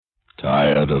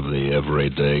Tired of the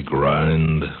everyday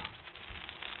grind?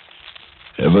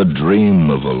 Ever dream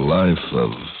of a life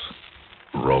of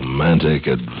romantic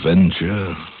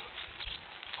adventure?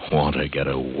 Want to get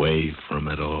away from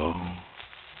it all?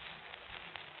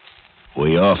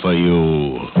 We offer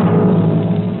you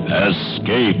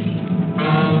Escape.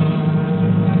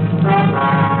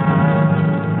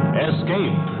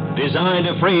 Escape, designed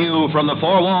to free you from the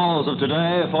four walls of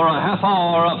today for a half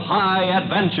hour of high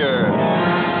adventure.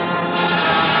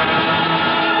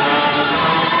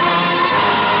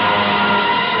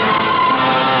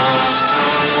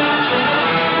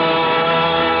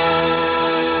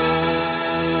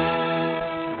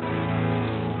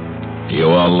 You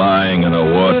are lying in a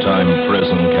wartime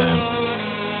prison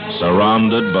camp,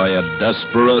 surrounded by a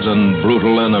desperate and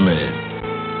brutal enemy.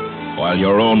 While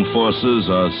your own forces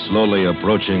are slowly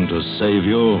approaching to save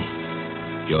you,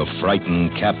 your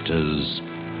frightened captors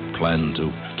plan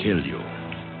to kill you.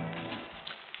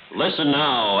 Listen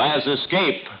now as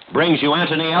Escape brings you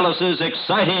Anthony Ellis's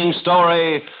exciting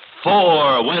story,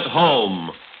 Four Went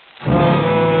Home.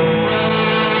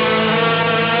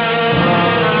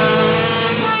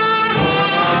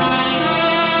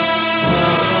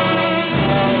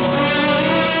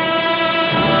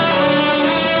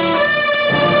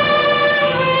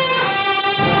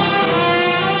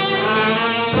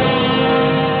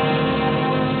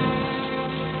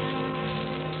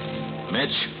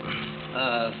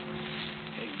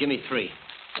 Give me 3.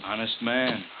 Honest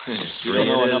man. You don't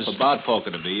know enough about poker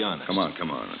to be honest. Come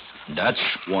on. Dutch?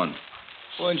 1.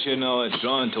 Wouldn't you know it?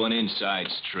 Drawn to an inside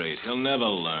straight. He'll never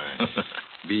learn.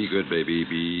 Be good, baby.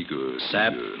 Be good.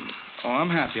 Sap? Oh, I'm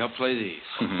happy. I'll play these.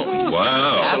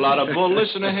 Wow. That's a lot of bull.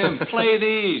 Listen to him. Play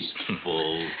these.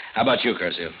 Bull. How about you,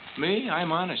 Curcio? Me?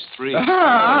 I'm honest. 3.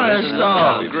 Honest?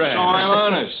 Oh, great. No, I'm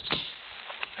honest.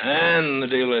 And the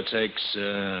dealer takes,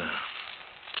 a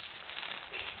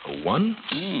 1?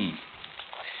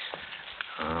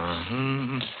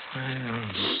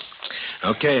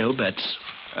 Okay, who bets?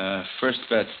 First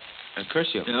bet.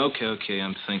 Curcio. Okay,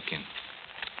 I'm thinking.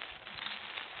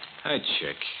 I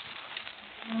check.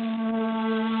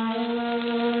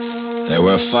 There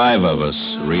were 5 of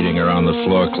us reading around the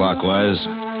floor clockwise.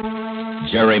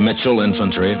 Jerry Mitchell,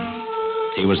 infantry.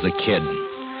 He was the kid.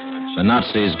 The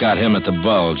Nazis got him at the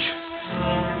bulge.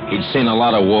 He'd seen a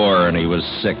lot of war, and he was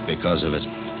sick because of it.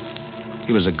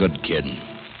 He was a good kid.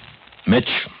 Mitch?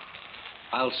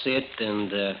 I'll see it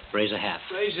and raise a half.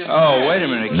 Oh, wait a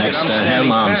minute, kid. Next I'm to him,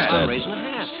 standing I'm Armstead. raising a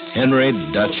half. Henry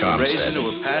Dutch Raised Armstead, into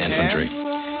a pat infantry.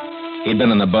 He'd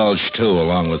been in the bulge, too,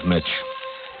 along with Mitch.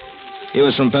 He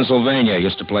was from Pennsylvania,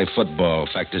 used to play football.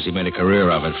 Fact is, he made a career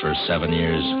of it for 7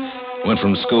 years. Went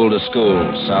from school to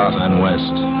school, south and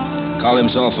west. Called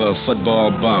himself a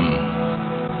football bum.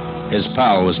 His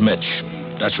pal was Mitch.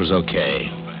 Dutch was okay.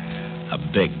 A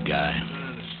big guy.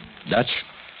 Dutch?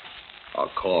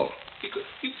 I'll call.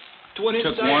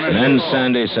 Took one And then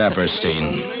Sandy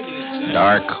Saperstein.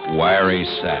 Dark, wiry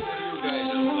sap.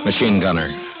 Machine gunner.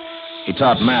 He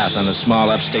taught math in a small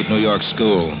upstate New York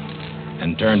school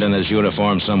and turned in his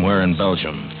uniform somewhere in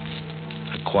Belgium.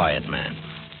 A quiet man.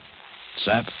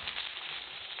 Sap?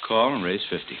 Call and raise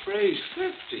 50.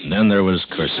 And then there was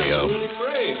Curcio.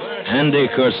 Andy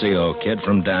Curcio, kid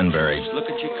from Danbury. Look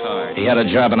at your card. He had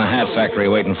a job in a hat factory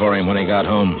waiting for him when he got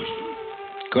home.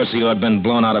 Curcio had been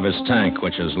blown out of his tank,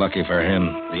 which was lucky for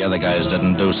him. The other guys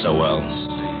didn't do so well.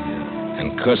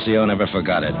 And Curcio never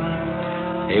forgot it.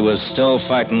 He was still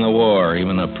fighting the war,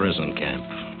 even a prison camp.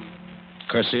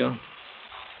 Curcio?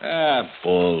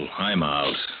 Bull. I'm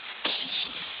out.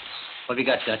 What have you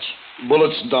got, Dutch?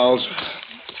 Bullets and dolls.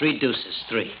 3 deuces,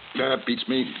 3. That beats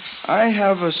me. I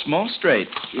have a small straight.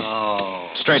 Oh.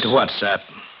 Straight to what, Sap?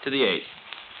 To the 8.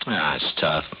 Ah, it's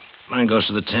tough. Mine goes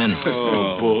to the 10.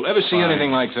 Oh, bull. Ever see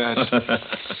anything like that?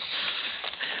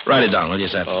 Write it down, will you,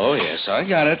 Sap? Oh, yes, I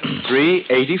got it.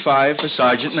 385 for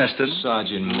Sergeant Neston.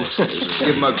 Sergeant Nestor.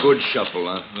 Give him a good shuffle,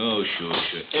 huh? Oh, sure.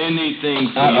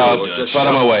 Anything for Uh-oh. you, Dutch. Put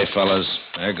him away, fellas.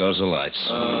 There goes the lights.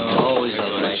 Always a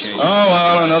light. Oh,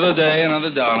 well, another day, another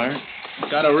 $1.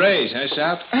 Got a raise, huh,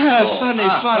 Sap? Funny.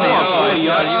 Oh, you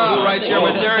write your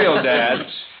material, Dad.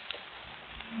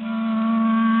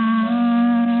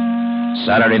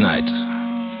 Saturday night.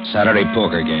 Saturday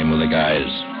poker game with the guys.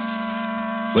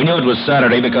 We knew it was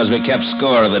Saturday because we kept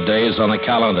score of the days on the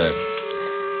calendar.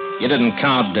 You didn't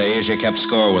count days, you kept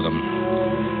score with them.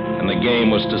 And the game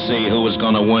was to see who was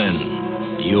going to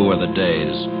win, you or the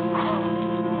days.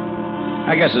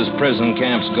 I guess as prison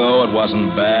camps go, it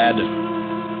wasn't bad.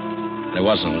 It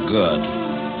wasn't good.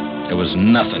 It was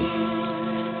nothing.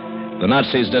 The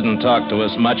Nazis didn't talk to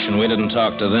us much, and we didn't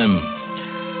talk to them.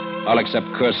 All except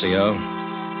Curcio.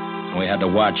 We had to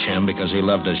watch him because he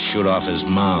loved to shoot off his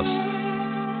mouth.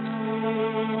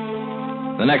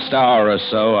 The next hour or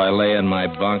so, I lay in my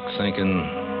bunk thinking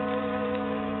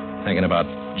about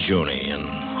Junie and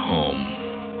home.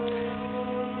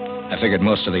 I figured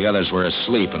most of the others were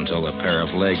asleep until a pair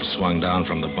of legs swung down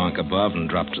from the bunk above and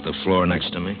dropped to the floor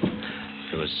next to me.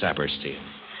 It was Saperstein.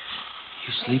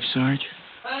 You sleep, Sarge?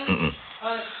 Mm-mm.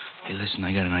 Hey, listen,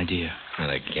 I got an idea. Not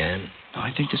again? No,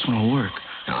 I think this one will work.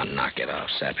 Oh, knock it off,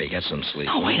 Sappy. Get some sleep.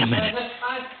 Oh, wait a minute.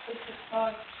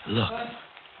 Look,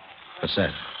 What's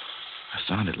that? I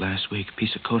found it last week, a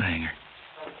piece of coat hanger.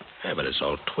 Yeah, but it's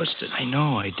all twisted. I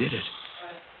know, I did it.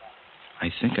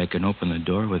 I think I can open the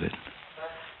door with it.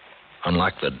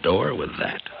 Unlock the door with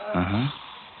that? Uh-huh.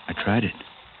 I tried it.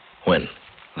 When?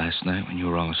 Last night when you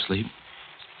were all asleep.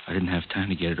 I didn't have time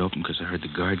to get it open because I heard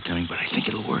the guard coming, but I think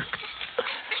it'll work.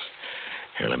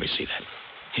 Here, let me see that.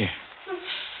 Here.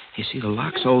 You see, the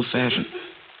lock's old-fashioned.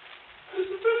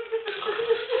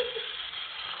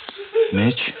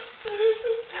 Mitch?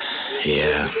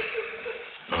 Yeah.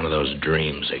 One of those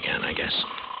dreams again, I guess.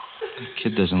 The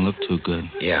kid doesn't look too good.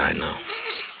 Yeah, I know.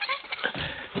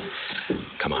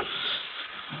 Come on.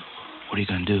 What are you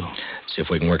going to do? See if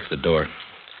we can work the door.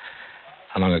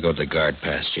 How long ago did the guard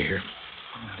pass you here?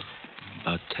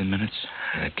 About 10 minutes.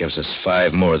 That gives us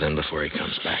 5 more then before he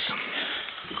comes back.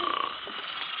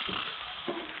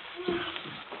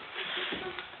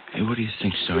 Hey, what do you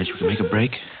think, Sarge? We can make a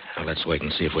break? Now, let's wait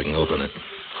and see if we can open it.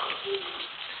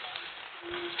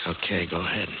 Okay, go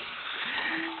ahead.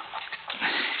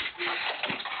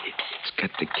 It's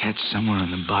got the catch somewhere on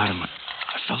the bottom. I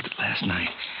felt it last night.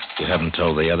 You haven't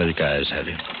told the other guys, have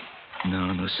you?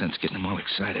 No sense getting them all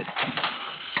excited.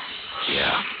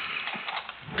 Yeah.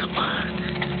 Come on.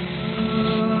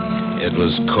 It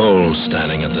was cold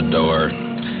standing at the door.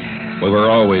 We were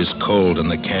always cold in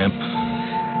the camp,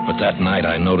 but that night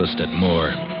I noticed it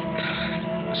more.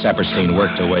 Saperstein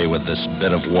worked away with this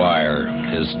bit of wire,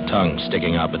 his tongue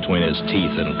sticking out between his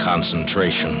teeth in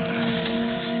concentration.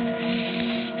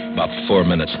 About 4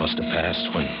 minutes must have passed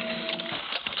when...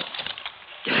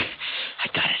 I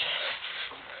got it.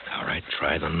 All right,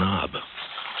 try the knob.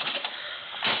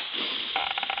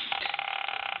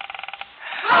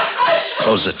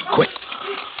 Close it, quick.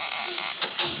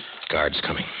 Guard's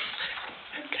coming.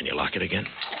 Can you lock it again?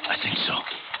 I think so.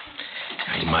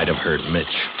 He might have heard Mitch.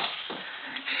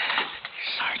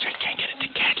 Sarge, I can't get it to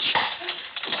catch.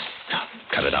 Now,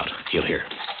 cut it out. He'll hear.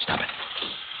 Stop it.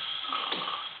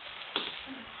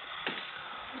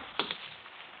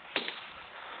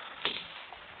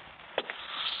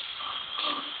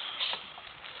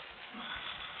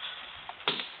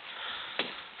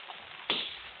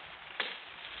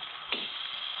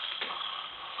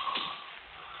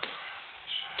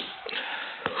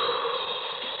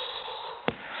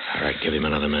 All right, give him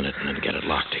another minute and then get it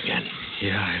locked again.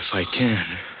 Yeah, if I can.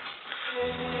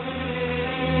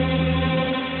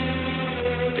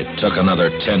 It took another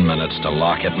 10 minutes to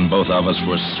lock it, and both of us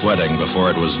were sweating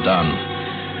before it was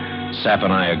done. Sap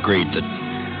and I agreed that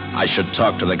I should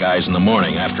talk to the guys in the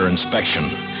morning after inspection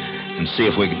and see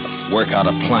if we could work out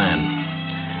a plan.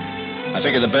 I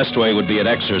figured the best way would be at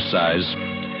exercise.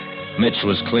 Mitch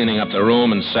was cleaning up the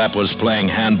room, and Sap was playing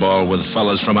handball with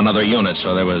fellas from another unit,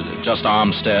 so there was just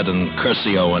Armstead and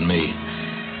Curcio and me.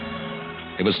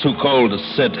 It was too cold to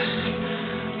sit,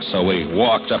 so we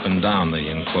walked up and down the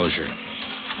enclosure.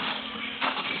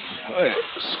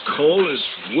 It's cold as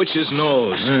witch's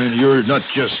nose. And you're not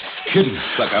just kidding.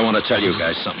 Look, I want to tell you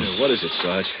guys something. What is it,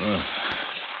 Sarge?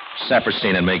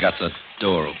 Saperstein and me got the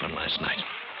door open last night.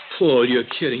 Paul, you're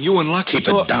kidding. You unlocked Keep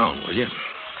the door. it down, will you?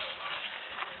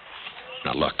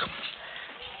 Now, look.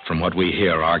 From what we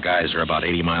hear, our guys are about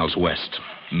 80 miles west.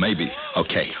 Maybe.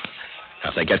 Okay. Now,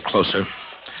 if they get closer,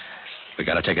 we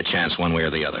got to take a chance one way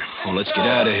or the other. Oh, let's get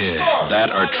out of here.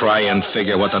 That or try and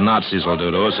figure what the Nazis will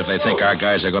do to us if they think our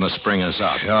guys are going to spring us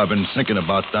out. Yeah, I've been thinking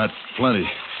about that plenty.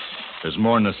 There's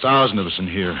more than 1,000 of us in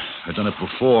here. I've done it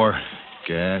before.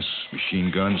 Gas, machine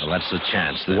guns. Well, that's the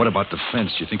chance. Then. What about the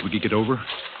fence? You think we could get over?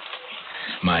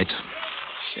 Might.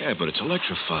 Yeah, but it's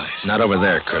electrified. Not over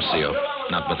there, Curcio.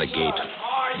 Not by the gate.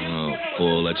 Oh,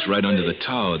 Paul, that's right under the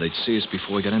tower. They'd see us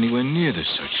before we got anywhere near the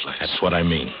searchlights. That's what I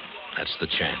mean. That's the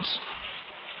chance.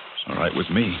 It's all right with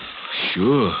me.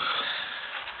 Sure.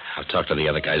 I'll talk to the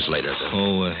other guys later, then.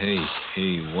 Oh,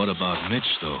 hey, what about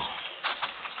Mitch, though?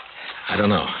 I don't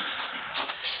know.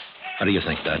 How do you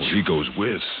think, Dutch? Well, he goes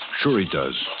with. Sure he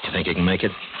does. You think he can make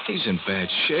it? He's in bad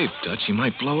shape, Dutch. He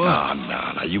might blow up.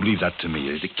 No. You leave that to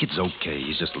me. The kid's okay.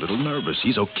 He's just a little nervous.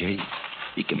 He's okay.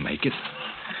 He can make it.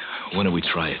 When do we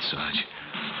try it, Sarge?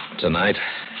 Tonight.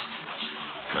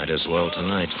 Might as well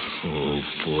tonight. Oh,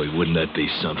 boy, wouldn't that be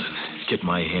something? Get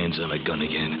my hands on a gun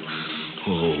again.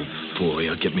 Oh, boy,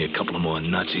 I'll get me a couple of more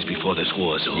Nazis before this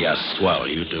war's over. Yes, swell,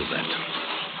 you do that.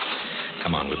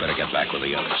 Come on, we better get back with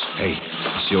the others. Hey,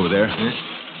 see over there?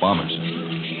 Bombers.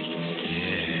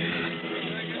 Yeah.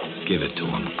 Give it to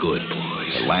them good,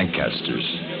 boys. The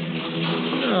Lancasters.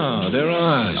 No, they're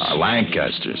ours.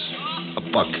 Lancasters. A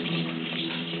buck.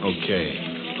 Okay,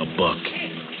 a buck.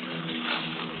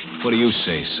 What do you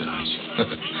say, Sarge?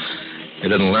 You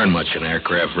didn't learn much in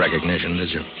aircraft recognition, did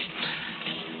you?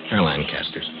 They're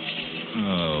Lancasters.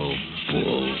 Oh,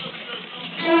 bull.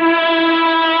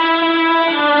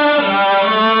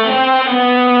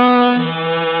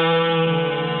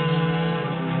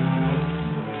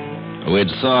 We'd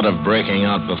thought of breaking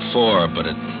out before, but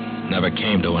it never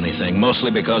came to anything, mostly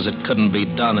because it couldn't be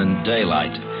done in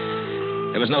daylight.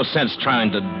 There was no sense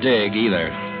trying to dig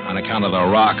either, on account of the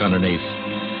rock underneath.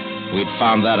 We'd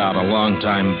found that out a long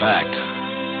time back.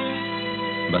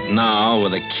 But now,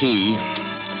 with a key,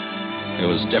 it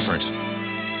was different.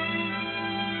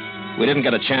 We didn't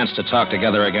get a chance to talk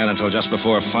together again until just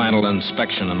before final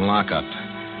inspection and lockup.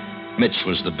 Mitch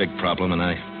was the big problem, and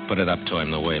I put it up to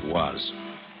him the way it was.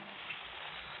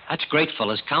 That's great,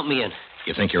 fellas. Count me in.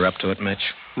 You think you're up to it,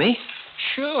 Mitch? Me?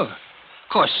 Sure. Of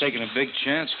course. Taking a big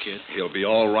chance, kid. He'll be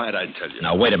all right, I tell you.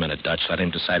 Now, wait a minute, Dutch. Let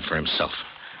him decide for himself.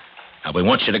 Now, we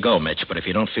want you to go, Mitch, but if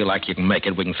you don't feel like you can make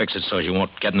it, we can fix it so you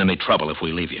won't get in any trouble if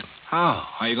we leave you. How?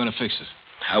 How are you going to fix it?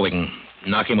 How we can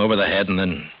knock him over the head, and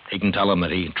then he can tell him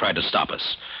that he tried to stop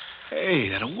us. Hey,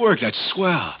 that'll work. That's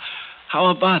swell. How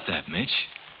about that, Mitch?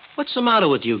 What's the matter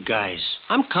with you guys?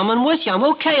 I'm coming with you. I'm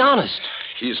okay, honest.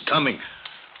 He's coming.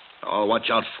 Oh, watch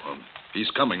out for him.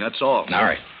 He's coming, that's all. All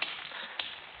right.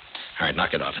 All right,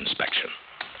 knock it off, inspection.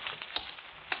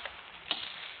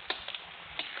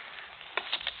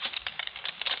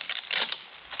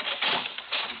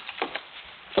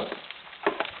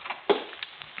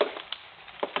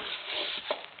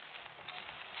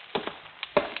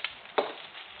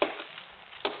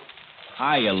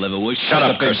 Hiya, Liverwood. Shut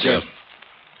up, Curcio.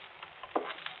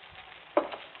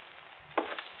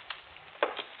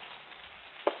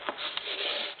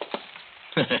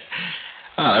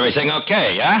 Well, everything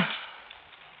okay, yeah?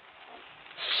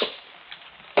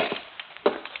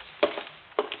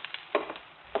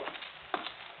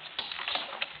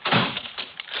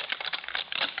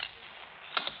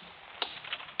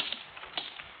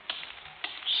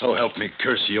 So help me,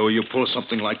 Curcio. You pull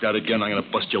something like that again, I'm going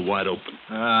to bust you wide open.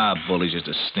 Ah, bully's just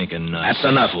a stinking nut. That's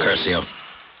enough, Curcio.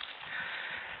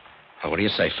 Well, what do you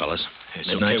say, fellas? It's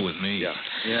Midnight? okay with me.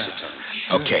 Yeah.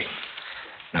 Okay.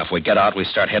 Now, if we get out, we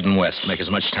start heading west. Make as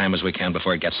much time as we can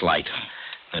before it gets light.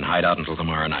 Then hide out until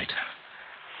tomorrow night.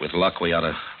 With luck, we ought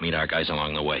to meet our guys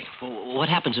along the way. Well, what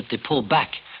happens if they pull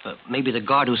back? Maybe the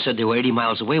guard who said they were 80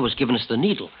 miles away was giving us the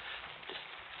needle.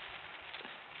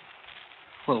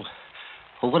 Well,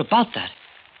 what about that?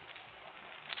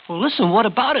 Well, listen, what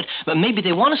about it? Maybe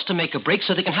they want us to make a break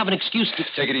so they can have an excuse to...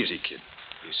 Take it easy, kid.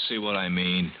 You see what I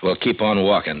mean? We'll keep on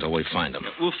walking until we find them.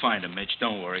 We'll find him, Mitch.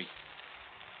 Don't worry.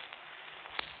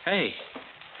 Hey,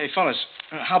 fellas,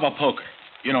 how about poker?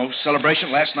 You know,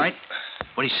 celebration last night?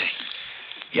 What do you say?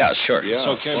 Yeah, sure. Yeah.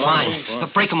 It's okay. Fine.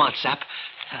 But break 'em out, Sap.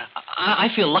 I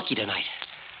feel lucky tonight.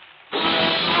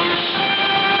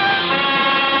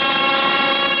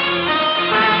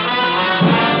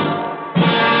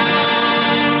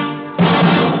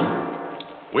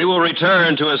 We will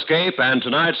return to Escape and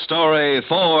tonight's story,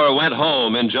 4 Went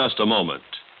Home, in just a moment.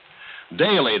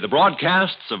 Daily, the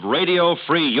broadcasts of Radio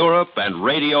Free Europe and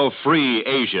Radio Free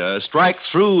Asia strike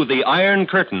through the Iron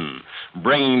Curtain,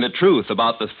 bringing the truth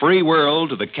about the free world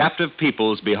to the captive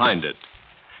peoples behind it.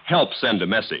 Help send a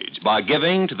message by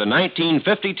giving to the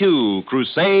 1952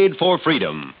 Crusade for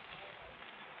Freedom.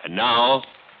 And now,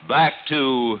 back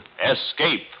to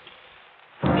Escape.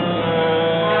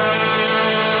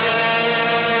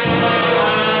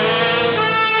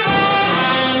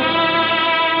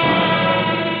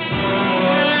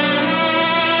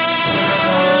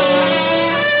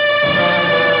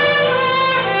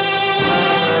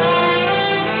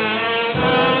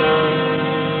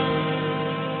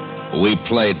 We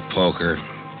played poker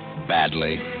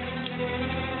badly.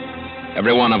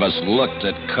 Every one of us looked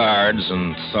at cards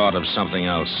and thought of something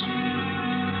else.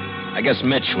 I guess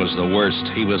Mitch was the worst.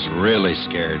 He was really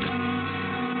scared.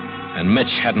 And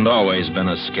Mitch hadn't always been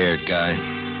a scared guy.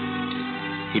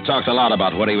 He talked a lot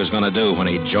about what he was going to do when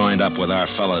he joined up with our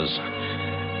fellas.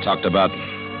 Talked about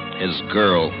his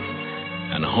girl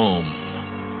and home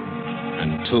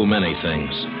and too many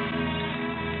things.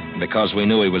 Because we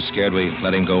knew he was scared, we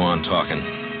let him go on talking.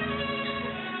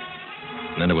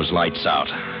 And then it was lights out.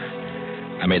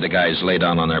 I made the guys lay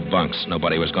down on their bunks.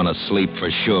 Nobody was going to sleep for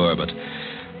sure, but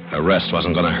a rest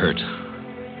wasn't going to hurt.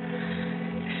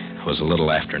 It was a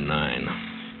little after 9.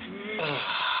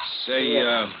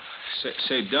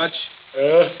 Say, Dutch?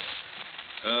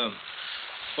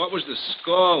 What was the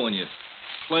score when you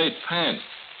played Penn?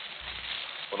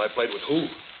 When I played with who?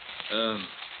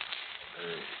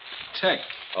 Tech.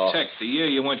 Oh. Tech, the year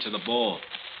you went to the ball.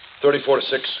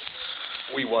 34-6.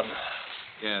 We won.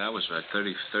 Yeah, that was right.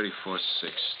 34-6.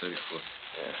 34.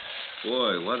 Yeah.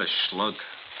 Boy, what a slug.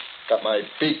 Got my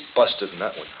beak busted in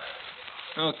that one.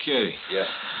 No kidding. Yeah.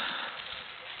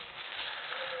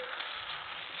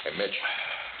 Hey, Mitch.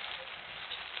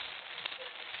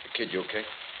 The kid, you okay?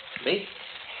 Me?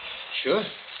 Sure.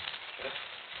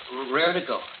 Rare to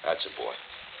go. That's a boy.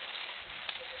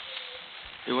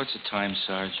 Hey, what's the time,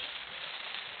 Sarge?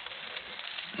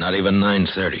 Not even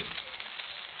 9:30.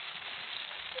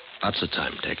 Lots of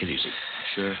time. Take it easy.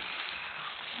 Sure.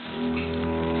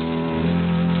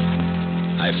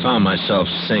 I found myself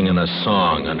singing a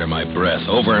song under my breath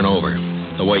over and over,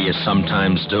 the way you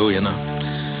sometimes do, you know.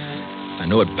 I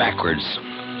knew it backwards.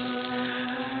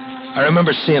 I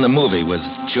remember seeing a movie with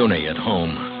Junie at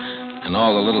home, and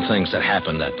all the little things that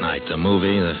happened that night. The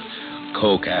movie, the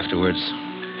Coke afterwards.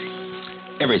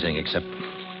 Everything except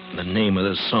the name of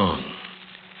the song.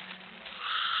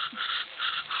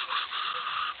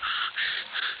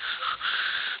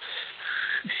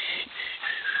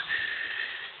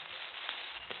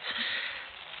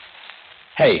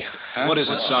 Hey. Huh? What is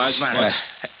it, Sarge?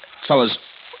 Fellas,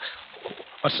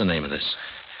 what's the name of this?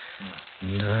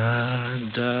 Da,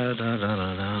 da, da, da,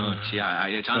 da, da. Oh, gee,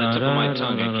 it's on the tip of my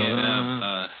tongue. I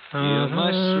can't. You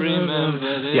must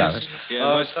remember this.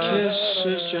 Yeah. What's kiss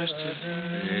is just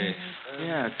a...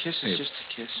 Yeah, a kiss is just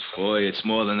a kiss. Boy, it's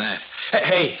more than that.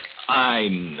 Hey, I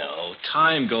know.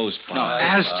 Time goes by. No,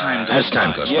 as time goes by. As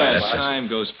time goes by. Yes, That's it. time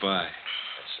goes by.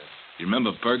 You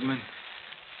remember Bergman?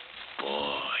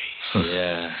 Boy.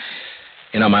 Yeah.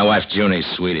 You know, my wife Junie's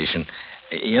Swedish, and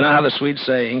you know how the Swedes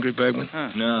say Ingrid Bergman?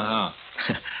 No, how?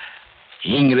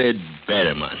 Ingrid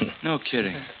Bergman. No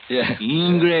kidding. Yeah.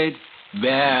 Ingrid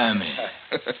Bergman.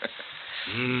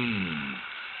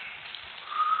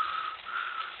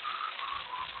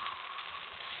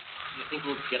 You think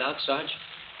we'll get out, Sarge?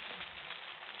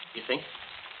 You think?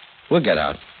 We'll get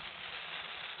out.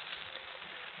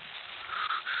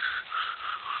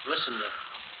 Listen,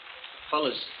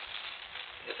 fellas,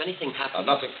 if anything happens...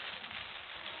 Nothing.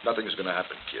 Nothing is going to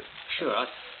happen, kid. Sure,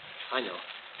 I know.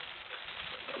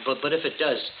 But if it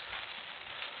does,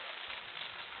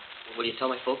 will you tell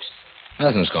my folks?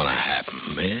 Nothing's going to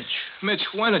happen, Mitch. Mitch,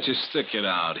 why don't you stick it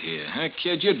out here, huh,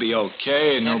 kid? You'd be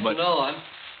okay, you know, but... No,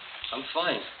 I'm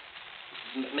fine.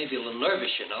 Maybe a little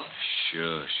nervous, you know.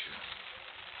 Sure.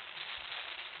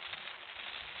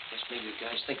 Guess maybe you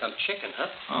guys think I'm chicken, huh?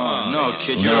 Oh, no,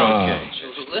 kid, you're No. okay. So,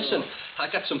 listen, I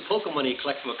got some poker money to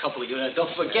collect from a couple of you, and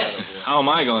don't forget. How am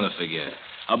I going to forget?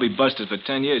 I'll be busted for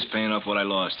 10 years paying off what I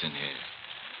lost in here.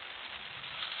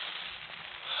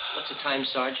 What's the time,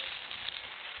 Sarge?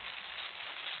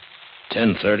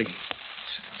 10:30.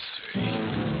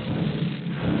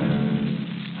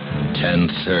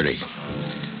 10:30.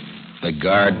 The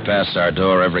guard passed our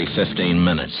door every 15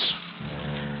 minutes.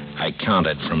 I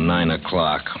counted from 9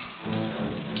 o'clock.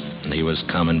 And he was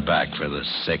coming back for the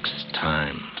 6th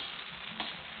time.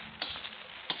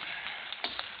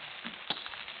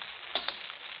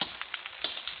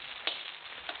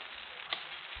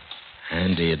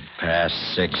 And he'd pass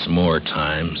 6 more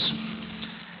times.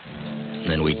 And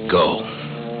then we'd go.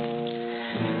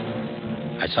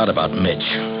 I thought about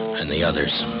Mitch and the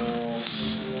others.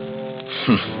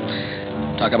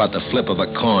 Talk about the flip of a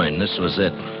coin. This was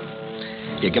it.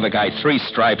 You give a guy 3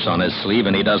 stripes on his sleeve,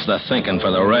 and he does the thinking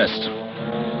for the rest.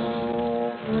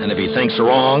 And if he thinks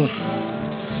wrong,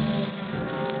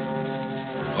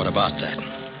 what about that?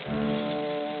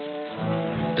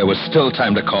 There was still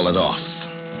time to call it off.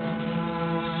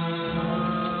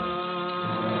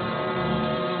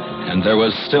 And there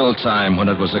was still time when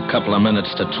it was a couple of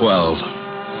minutes to 12.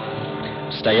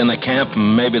 Stay in the camp,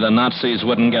 and maybe the Nazis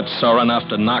wouldn't get sore enough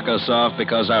to knock us off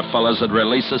because our fellas would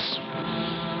release us.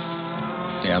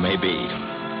 Yeah, maybe.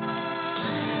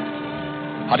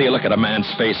 How do you look at a man's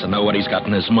face and know what he's got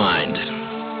in his mind?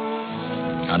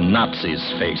 A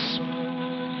Nazi's face.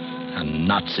 A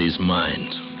Nazi's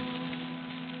mind.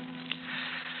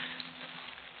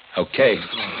 Okay.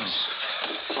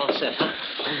 All set, huh?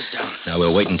 Hold it down. Now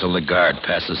we'll wait until the guard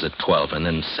passes at 12, and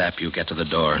then, Sap, you get to the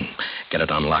door and get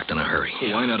it unlocked in a hurry.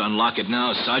 Why not unlock it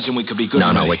now, Sergeant? We could be good.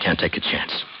 No, we can't take a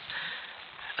chance.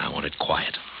 I want it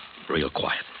quiet. Real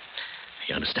quiet.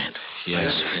 You understand?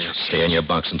 Yes. Stay in your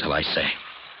bunks until I say.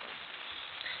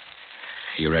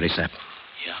 You ready, Sap?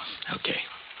 Yeah. Okay.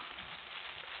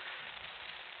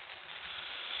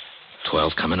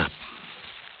 12 coming up.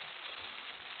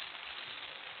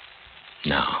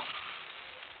 Now.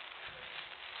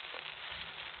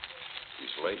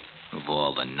 He's late. Of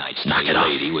all the nights, Knock it off.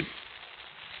 lady would.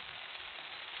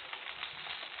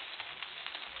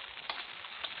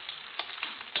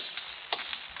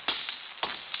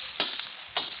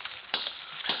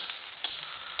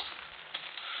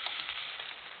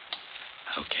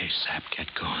 Okay, Sap, get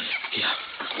going. Yeah.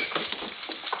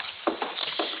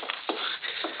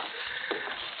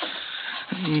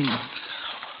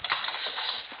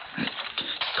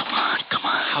 Come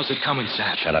on. How's it coming,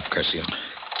 Sap? Shut up, Curcio.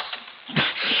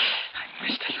 I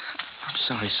missed it. I'm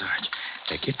sorry, Sarge.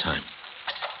 Take your time.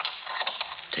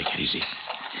 Take it easy.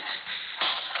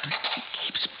 It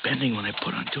keeps bending when I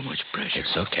put on too much pressure.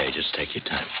 It's okay. Just take your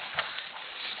time.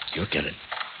 You'll get it.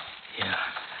 Yeah.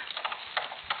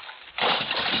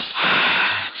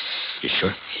 You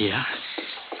sure? Yeah.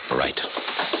 Right.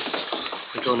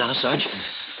 We go now, Sarge?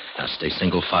 Now stay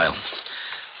single file.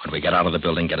 When we get out of the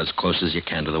building, get as close as you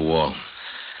can to the wall.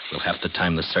 We'll have to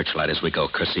time the searchlight as we go,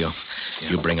 Curcio. Yeah.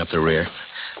 You bring up the rear.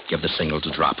 Give the signal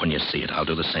to drop when you see it. I'll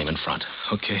do the same in front.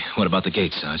 Okay. What about the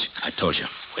gate, Sarge? I told you.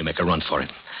 We make a run for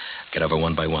it. Get over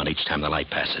one by one each time the light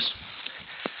passes.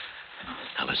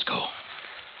 Now let's go.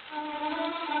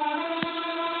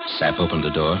 Sap opened the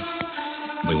door.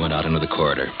 We went out into the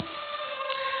corridor.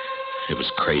 It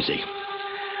was crazy.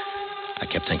 I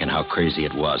kept thinking how crazy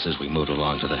it was as we moved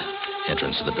along to the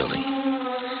entrance of the building.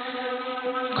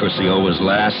 Curcio was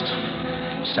last.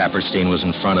 Saperstein was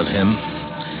in front of him.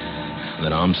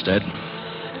 Then Olmsted.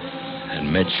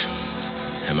 And Mitch.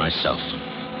 And myself.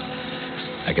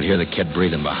 I could hear the kid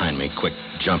breathing behind me, quick,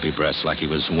 jumpy breaths like he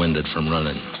was winded from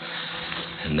running.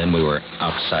 And then we were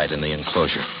outside in the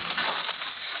enclosure.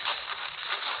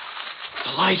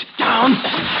 The light down!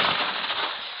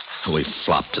 We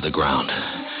flopped to the ground.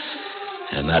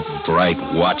 And that bright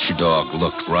watchdog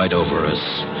looked right over us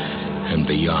and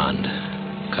beyond,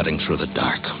 cutting through the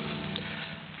dark.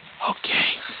 Okay.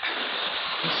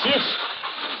 They'll see us.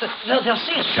 They'll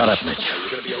see us. Shut up, Mitch. You're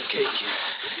gonna be okay, kid.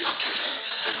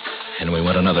 And we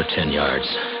went another 10 yards.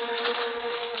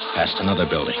 Past another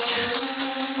building.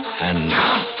 And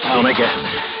down again.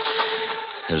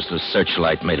 As the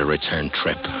searchlight made a return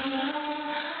trip.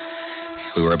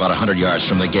 We were about 100 yards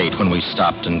from the gate when we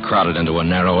stopped and crowded into a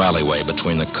narrow alleyway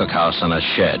between the cookhouse and a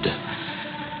shed.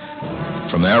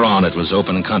 From there on, it was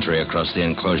open country across the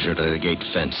enclosure to the gate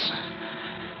fence.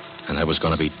 And that was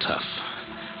going to be tough.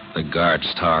 The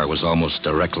guard's tower was almost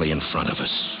directly in front of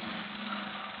us.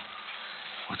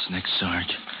 What's next,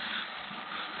 Sarge?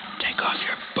 Take off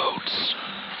your boots.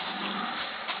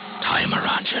 Tie them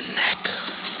around your neck.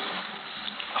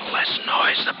 The less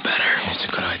noise, the better. It's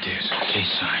a good idea. Okay,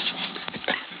 Sarge.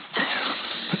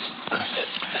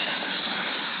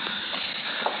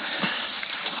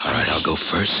 All right, I'll go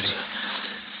first.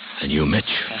 Then you, Mitch,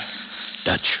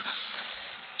 Dutch,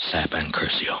 Sap, and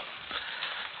Curcio.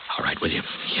 All right with you?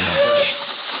 Yeah.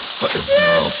 But,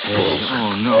 no, bull.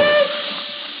 Oh,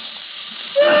 no.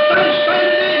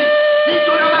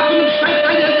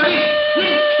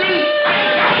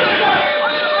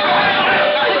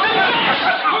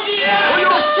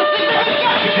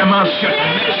 Keep your mouth shut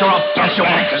and make sure I'll bust your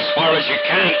back As far as you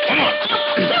can. Come on.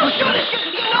 They'll shoot us.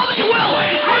 You know they will.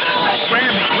 Grab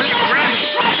me, will you? Grab me.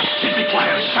 Keep me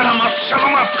quiet. Shut him up. Shut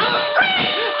him up.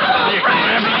 Will you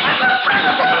grab me?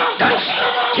 Dutch,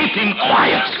 keep him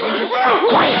quiet.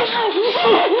 Quiet.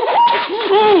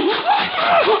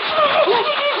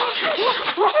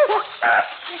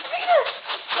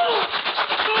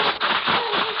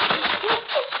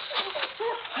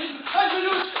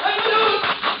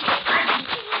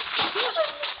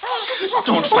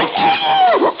 Don't fight, kid.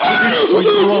 For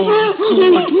your own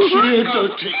good, kid.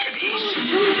 Don't take it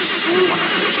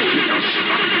easy.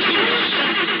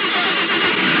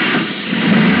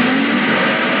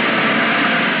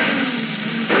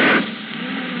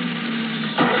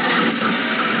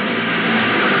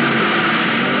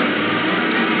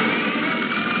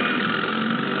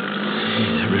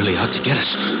 They're really out to get us.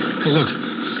 Hey, look.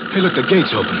 The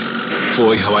gate's open.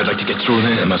 Boy, how I'd like to get through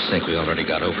there. They must think we already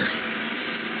got over.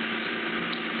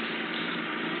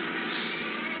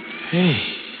 Hey.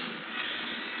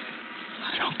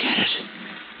 I don't get it.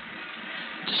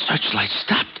 The searchlight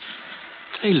stopped.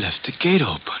 They left the gate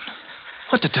open.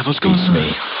 What the devil's going Beats on?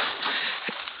 me.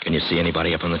 Can you see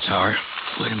anybody up on the tower?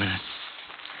 Wait a minute.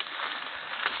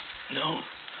 No.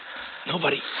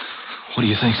 Nobody. What do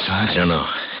you think, Sarge? I don't know.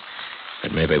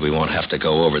 And maybe we won't have to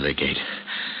go over the gate.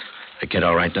 The kid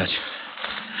all right, Dutch?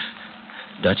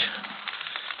 Dutch?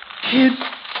 Kid.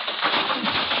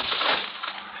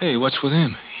 Hey, what's with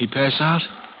him? He pass out?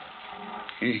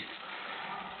 He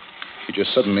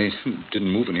just suddenly didn't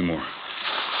move anymore.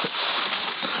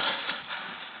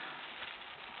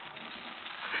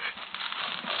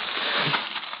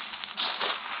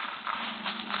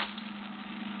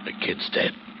 The kid's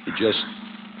dead. He just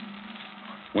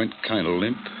went kind of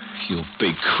limp. You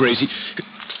big crazy.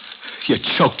 You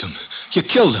choked him. You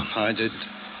killed him. I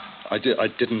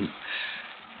didn't.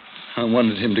 I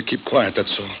wanted him to keep quiet,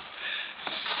 that's all.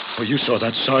 Well, you saw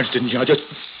that, Sarge, didn't you? I just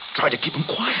tried to keep him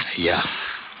quiet. Yeah.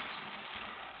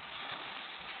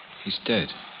 He's dead.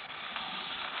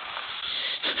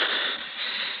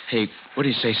 Hey, what do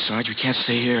you say, Sarge? We can't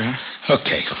stay here, huh?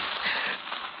 Okay.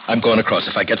 I'm going across.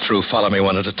 If I get through, follow me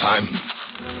one at a time.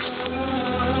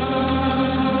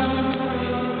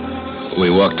 We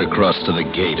walked across to the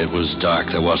gate. It was dark.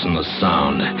 There wasn't a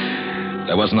sound.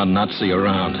 There wasn't a Nazi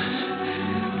around.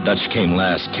 Dutch came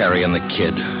last, carrying the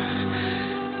kid.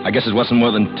 I guess it wasn't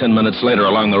more than 10 minutes later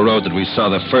along the road that we saw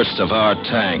the first of our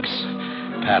tanks.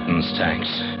 Patton's tanks.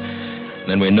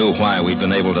 Then we knew why we'd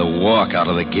been able to walk out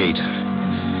of the gate.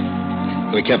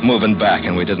 We kept moving back,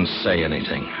 and we didn't say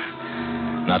anything.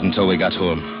 Not until we got to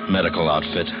a medical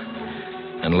outfit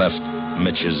and left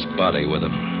Mitch's body with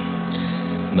him.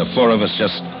 And the four of us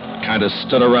just kind of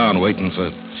stood around waiting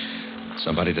for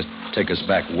somebody to take us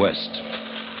back west.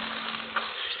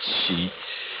 Gee,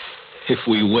 if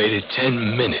we waited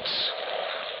 10 minutes.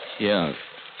 Yeah,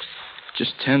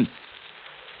 just 10.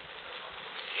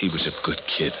 He was a good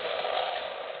kid.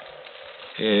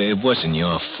 It wasn't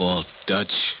your fault,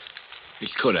 Dutch. It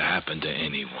could have happened to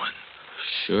anyone.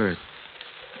 Sure.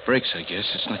 Breaks, I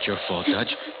guess. It's not your fault,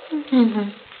 Dutch.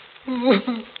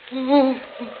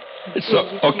 It's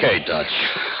okay, Dutch.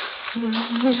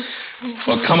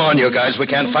 Well, come on, you guys. We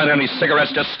can't find any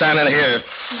cigarettes just standing here.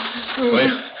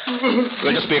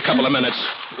 We'll just be a couple of minutes.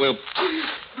 We'll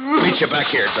meet you back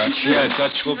here, Dutch. Yeah,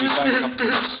 Dutch, we'll be back in a couple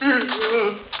minutes.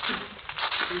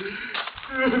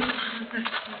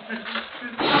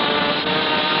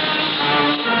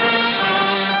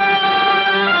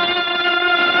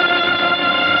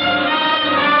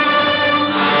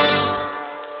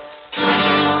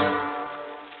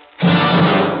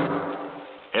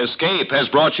 Escape has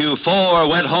brought you Four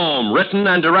Went Home, written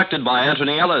and directed by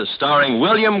Anthony Ellis, starring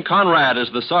William Conrad as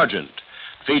the sergeant.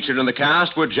 Featured in the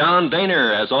cast were John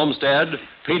Daner as Olmsted,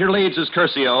 Peter Leeds as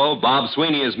Curcio, Bob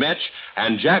Sweeney as Mitch,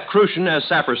 and Jack Crucian as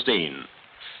Saperstein.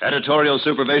 Editorial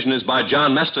supervision is by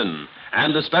John Meston,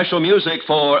 and the special music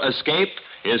for Escape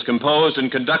is composed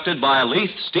and conducted by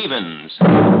Leith Stevens.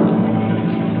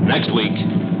 Next week.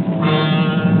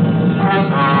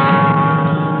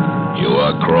 You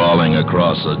are crawling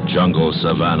across a jungle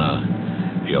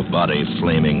savanna, your body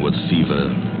flaming with fever,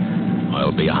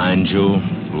 while behind you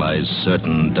lies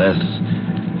certain death,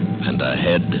 and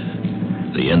ahead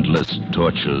the endless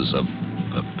tortures of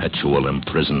perpetual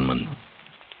imprisonment.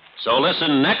 So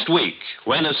listen next week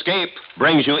when Escape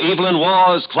brings you Evelyn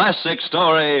Waugh's classic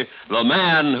story, The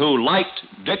Man Who Liked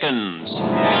Dickens.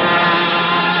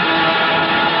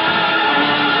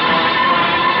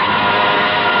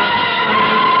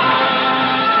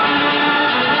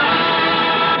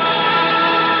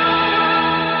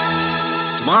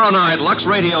 Tomorrow night, Lux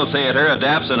Radio Theater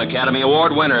adapts an Academy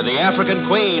Award winner, The African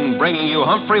Queen, bringing you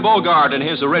Humphrey Bogart in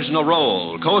his original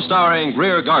role, co-starring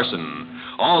Greer Garson.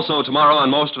 Also tomorrow on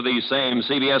most of these same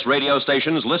CBS radio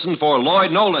stations, listen for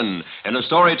Lloyd Nolan in a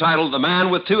story titled The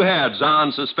Man with Two Heads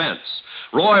on Suspense.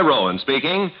 Roy Rowan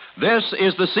speaking. This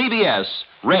is the CBS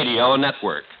Radio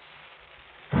Network.